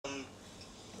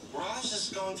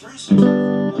just going through some.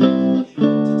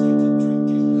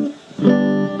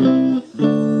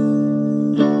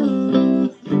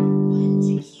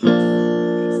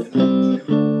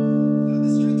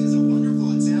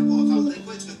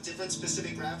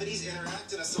 Specific gravities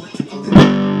interact in a cylindrical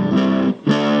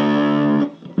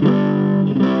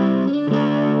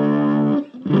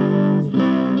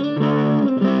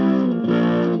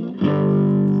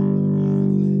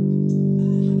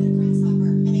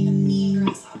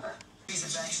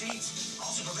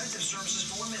also preventive services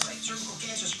for women like cervical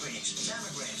cancer screenings,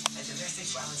 mammograms, and domestic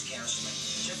violence counseling.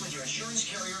 Check with your insurance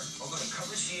carrier or go to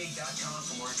coverca.com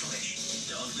for more information.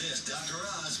 Don't miss Dr.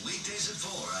 Oz weekdays at 4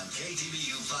 on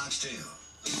KTVU Fox 2.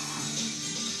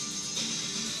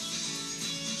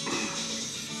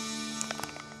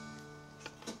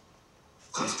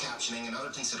 Closed captioning and other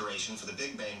consideration for the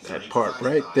Big Bang Theory. That part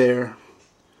right there.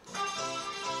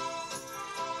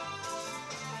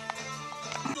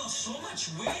 You lost so much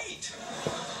weight.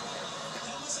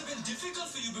 That must have been difficult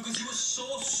for you because you were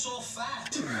so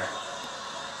fat.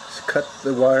 Just cut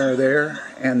the wire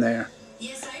there and there.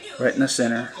 Yes, I do. Right in the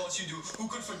center. Of course you do. Who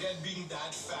could forget being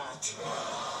that fat?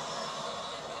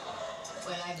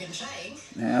 Well, I've been trying.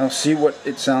 Now see what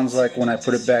it sounds like when I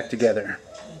put it back together.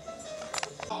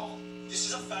 This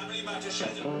is a family matter,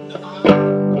 Sheldon.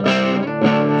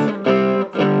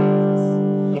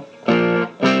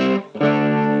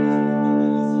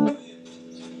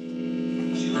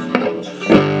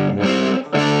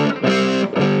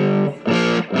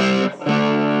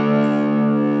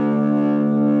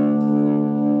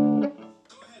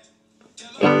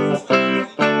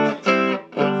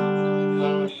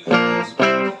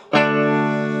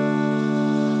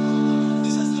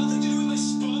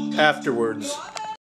 Afterwards.